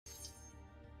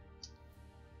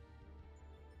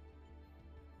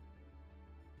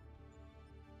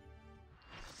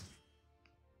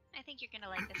think you're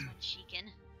gonna like this one, Sheekin.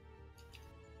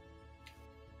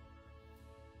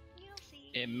 You'll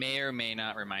see. It may or may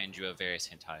not remind you of various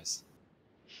hentais.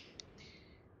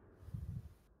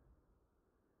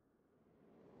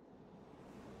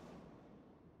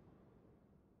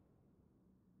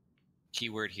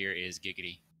 Keyword here is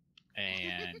giggity,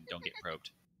 and don't get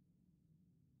probed.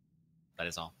 That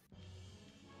is all.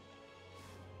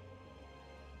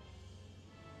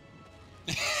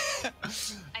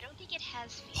 I don't think it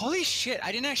has feet. Holy shit!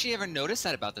 I didn't actually ever notice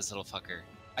that about this little fucker.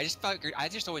 I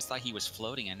just always thought he was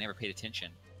floating. I never paid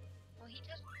attention. Well, he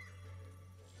does.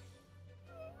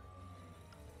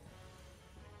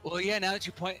 Well, yeah. Now that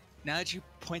you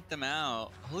point them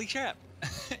out, holy crap!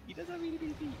 He does have itty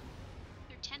feet.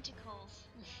 They're tentacles.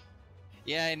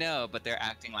 Yeah, I know, but they're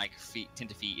acting like feet,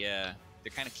 tentafeet. Yeah,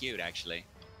 they're kind of cute, actually.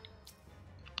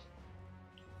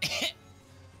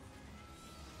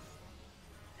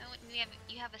 Oh,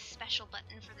 you have a special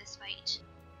button for this fight.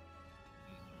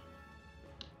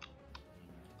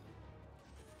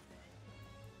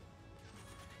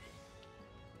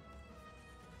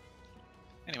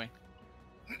 Anyway.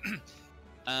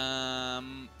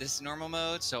 This is normal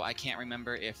mode, so I can't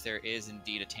remember if there is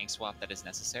indeed a tank swap that is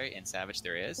necessary. In Savage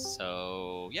there is,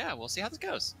 so yeah, we'll see how this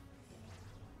goes.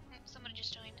 Someone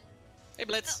just joined. Hey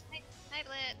Blitz! Oh, hi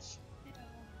Blitz! Hello.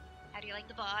 How do you like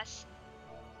the boss?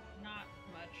 Not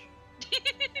much.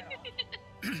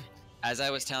 As I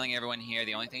was telling everyone here,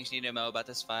 the only thing you need to know about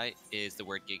this fight is the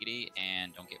word giggity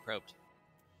and don't get probed.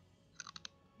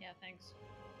 Yeah, thanks.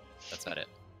 That's about it.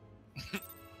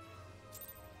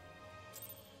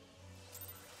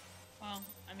 Well,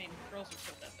 I mean, girls are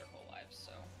still dead their whole lives,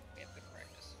 so we have good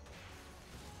practice.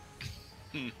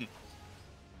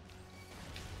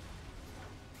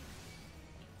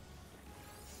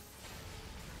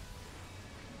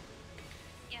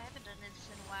 Yeah, I haven't done this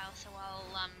in a while, so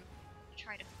I'll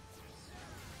try to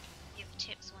give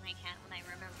tips when I can, when I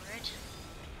remember it.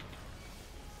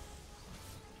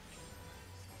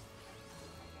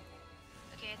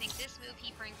 Okay, I think this move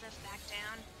he brings us back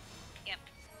down. Yep.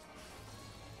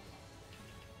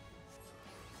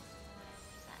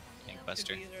 Tank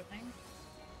buster. Could be either thing.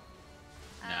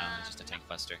 No, it's just a tank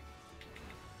buster.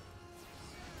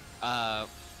 I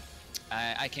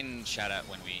can shout out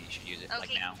when we should use it, Okay,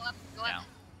 like now. go up, go now. up.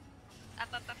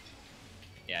 Up, up, up.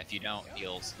 Yeah, if you don't,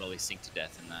 you'll slowly sink to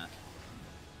death in that.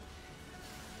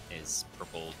 Is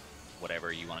purple,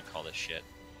 whatever you want to call this shit.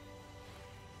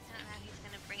 I don't know, he's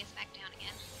gonna bring us back down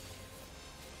again.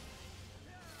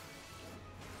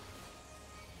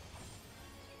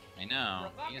 I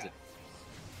know. Use it.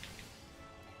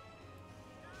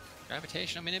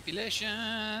 Gravitational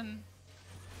manipulation.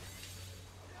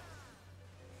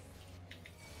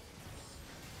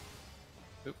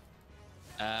 Oop.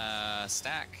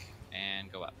 Stack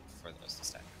and go up for those to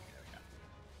stack. There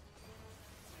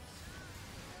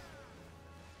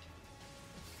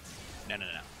we go. No, no,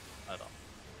 no, no. Not at all.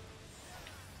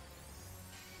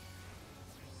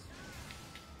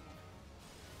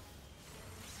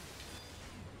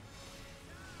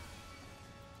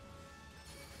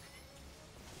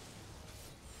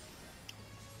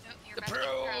 Nope, you're The about to get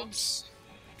probed. probes!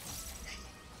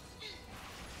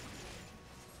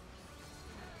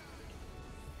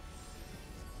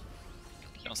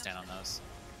 Don't stand on those.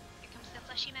 Here comes the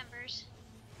fleshy members.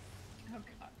 Oh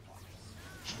god.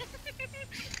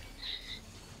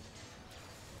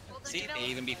 Well, the See, they develop-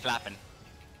 even be flapping.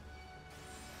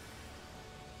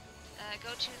 Go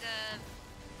to the...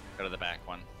 Go to the back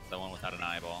one. The one without an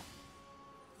eyeball.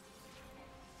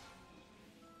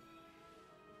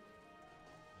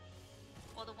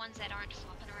 Well, the ones that aren't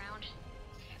flopping around.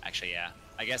 Actually, yeah.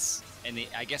 I guess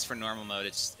for normal mode,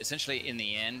 it's essentially in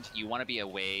the end you want to be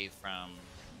away from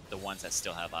the ones that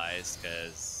still have eyes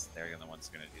because they're the ones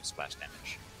going to do splash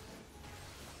damage.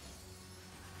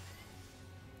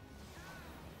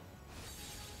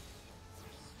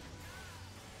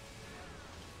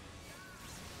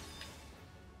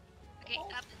 Okay,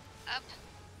 up, up.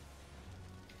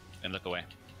 And look away.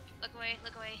 Look away,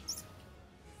 look away.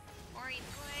 Ori,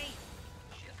 look away.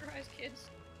 Shut your eyes, kids.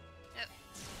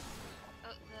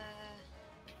 Oh, the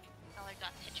color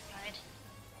got petrified.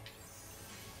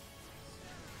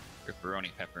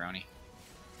 Pepperoni, pepperoni.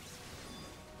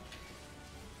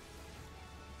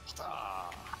 Ah.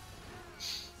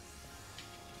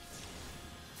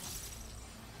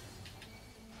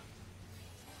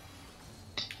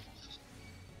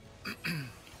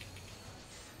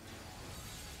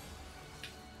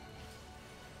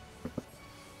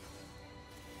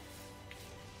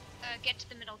 Get to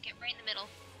the middle, get right in the middle.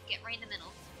 Get right in the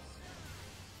middle.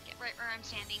 Get right where I'm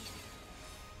standing.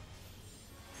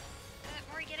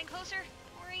 Ori, getting closer.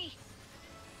 Ori. Mori!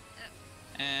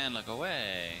 And look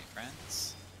away,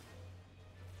 friends.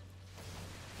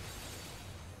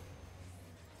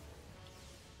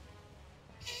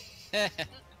 And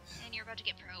you're about to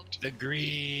get probed. The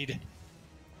greed.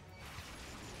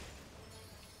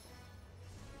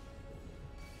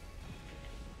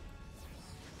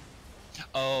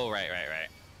 Oh, right.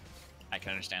 I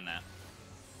can understand that.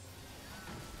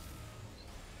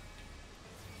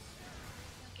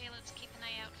 Okay, let's keep an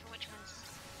eye out for which one's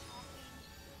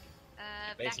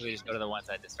popping. Basically, just go to the ones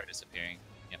that just start disappearing.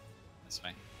 Yep, this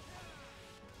way.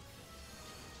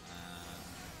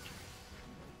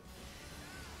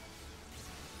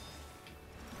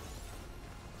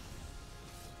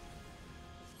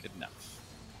 Good enough.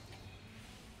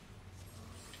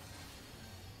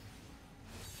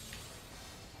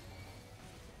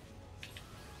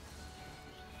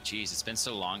 Jeez, it's been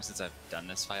so long since I've done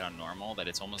this fight on normal that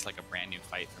it's almost like a brand new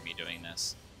fight for me doing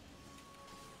this.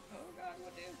 Oh god,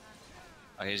 what do?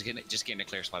 Okay, just getting a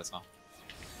clear spot as well.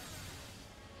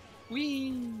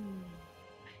 Whee!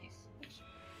 Nice.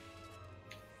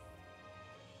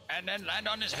 And then land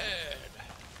on his head.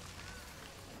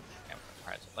 Yeah, we're gonna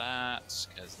prize with that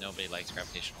because nobody likes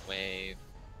gravitational wave.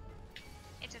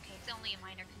 It's okay, it's only a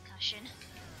minor concussion.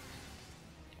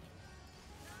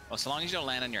 Well, so long as you don't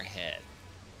land on your head.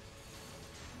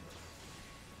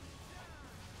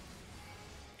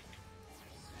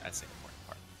 That's the important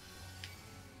part.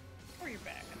 Or your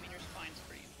back. I mean, your spine's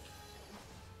pretty important.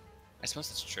 I suppose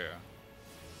that's true.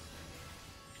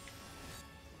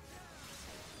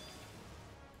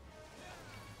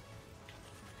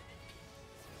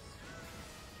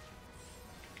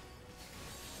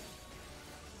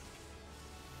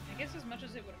 I guess as much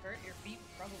as it would hurt, your feet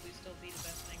would probably still be the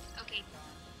best thing. Okay,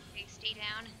 stay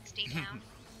down, stay down.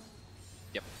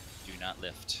 Yep. Do not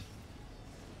lift.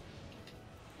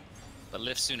 But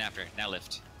lift soon after. Now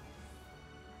lift.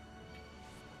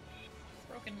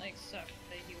 Broken legs suck.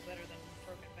 They heal better than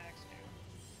broken backs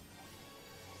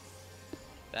do.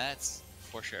 That's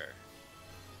for sure.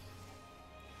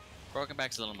 Broken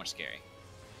back's a little more scary.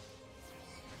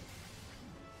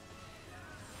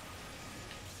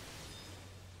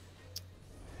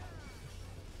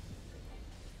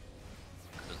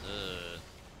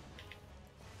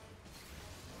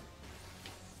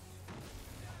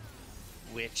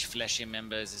 Which fleshy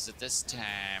members is it this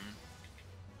time?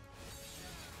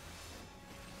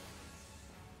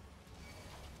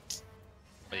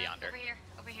 Or the yonder.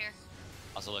 Over here.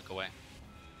 Also look away.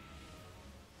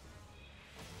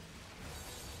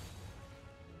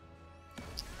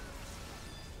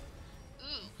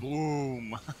 Ooh,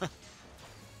 Boom!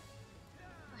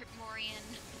 Morian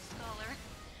scholar.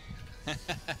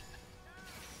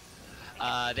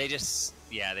 They just,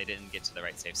 yeah, they didn't get to the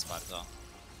right safe spot at all.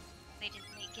 They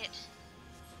didn't make it.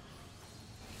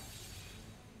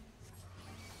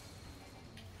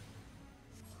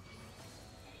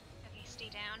 Okay, stay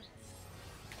down.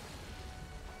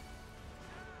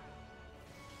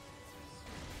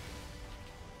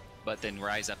 But then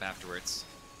rise up afterwards.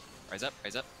 Rise up,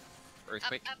 rise up.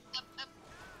 Earthquake. Up.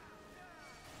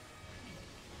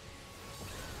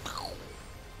 Oh.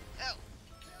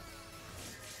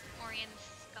 Morian's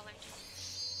scholar.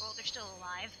 Well, they're still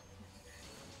alive.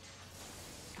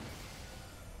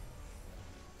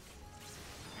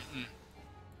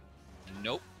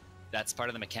 Nope. That's part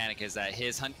of the mechanic, is that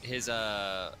his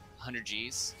 100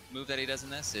 Gs move that he does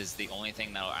in this is the only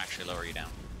thing that'll actually lower you down.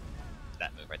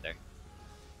 That move right there.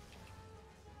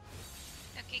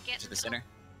 Okay, get To in the the center. middle.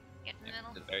 Get in the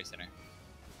middle. To the very center.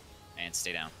 And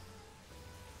stay down.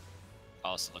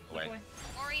 Also look away.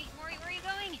 Mori, where are you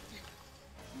going?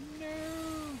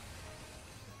 No.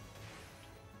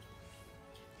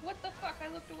 What the fuck?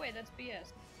 I looked away. That's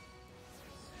BS.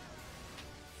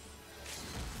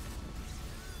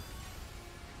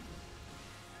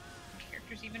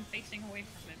 Character's even facing away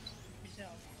from it.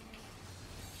 Yourself.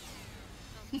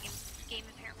 Well, game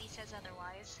apparently says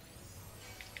otherwise.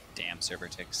 Damn server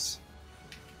ticks.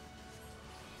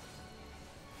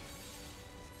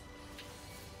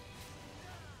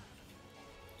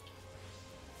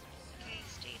 Okay,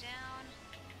 stay down.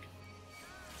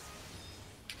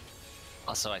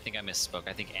 Also, I think I misspoke.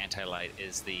 I think anti-light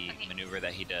is the maneuver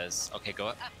that he does. Okay, go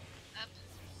up. Up.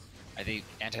 I think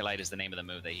anti-light is the name of the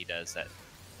move that he does that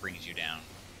brings you down,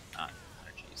 not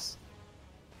 100 Gs.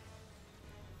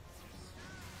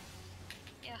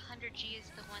 Yeah, 100 G is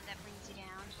the one that brings you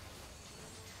down.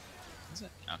 Is it?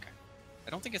 Okay. I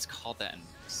don't think it's called that in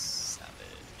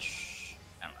Savage.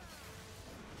 I don't know.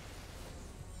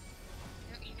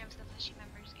 Oh, you have the fleshy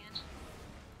members again.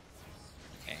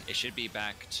 Okay, it should be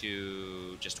back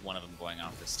to just one of them going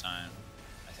off this time,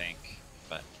 I think.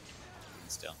 but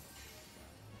still.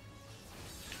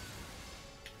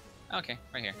 Okay,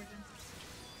 right here.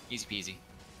 Easy peasy.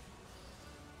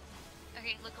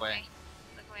 Okay, look Away. away.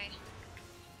 Look away.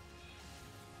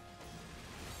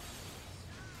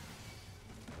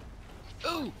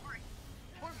 Ooh!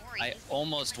 Poor Mori. I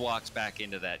almost walked back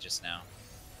into that just now.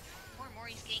 Poor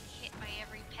Mori's getting hit by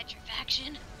every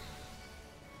petrifaction.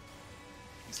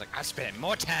 He's like, I've spent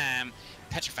more time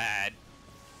petrified.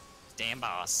 Damn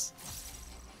boss.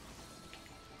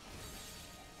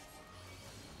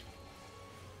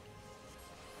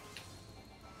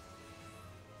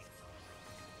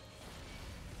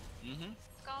 Mm-hmm.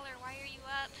 Scholar, why are you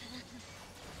up?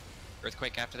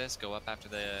 Earthquake after this. Go up after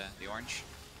the orange.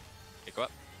 Okay, go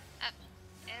up. Up.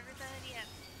 Everybody up.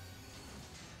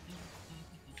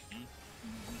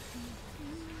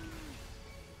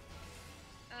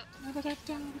 Oh. I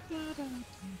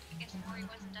guess Mori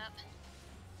wasn't up.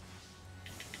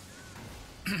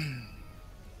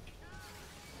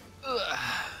 Ugh.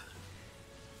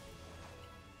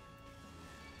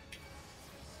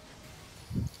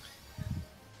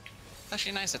 It's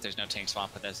actually nice that there's no tank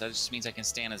swamp with this. That just means I can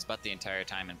stand his butt the entire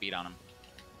time and beat on him.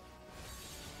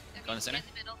 Okay, Go in the center. Get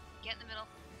in the middle. Get in the middle.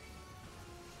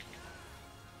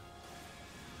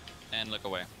 And look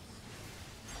away.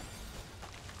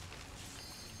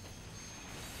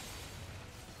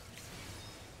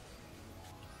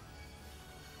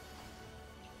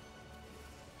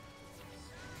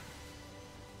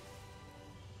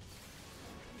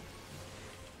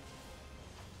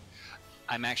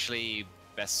 I'm actually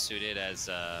best suited as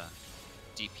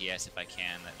DPS if I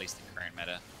can, at least the current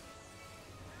meta.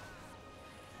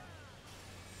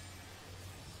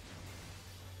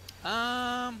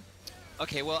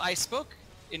 Okay, well, I spoke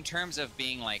in terms of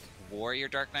being like Warrior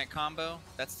Dark Knight combo.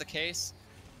 That's the case.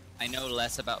 I know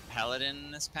less about Paladin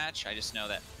in this patch. I just know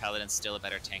that Paladin's still a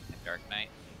better tank than Dark Knight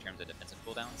in terms of defensive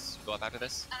cooldowns. Go up after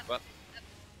this. Go up.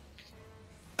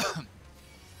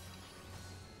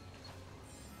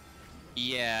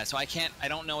 Yeah, so I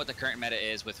don't know what the current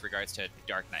meta is with regards to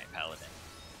Dark Knight Paladin.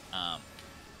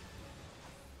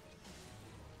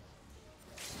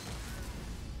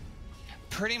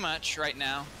 Pretty much right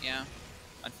now, yeah,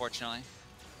 unfortunately.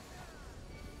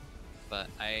 But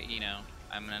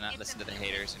I'm gonna not listen to the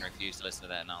haters and refuse to listen to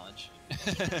that knowledge.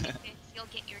 You'll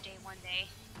get your day one day.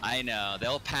 I know,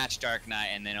 they'll patch Dark Knight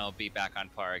and then it'll be back on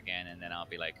par again and then I'll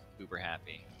be like uber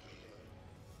happy.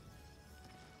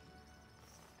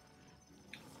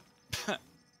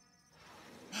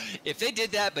 If they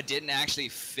did that but didn't actually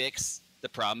fix the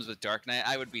problems with Dark Knight,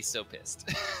 I would be so pissed.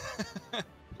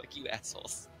 Like, you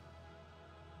assholes.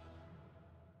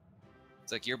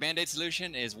 It's like, your Band-Aid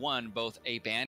solution is one, both a band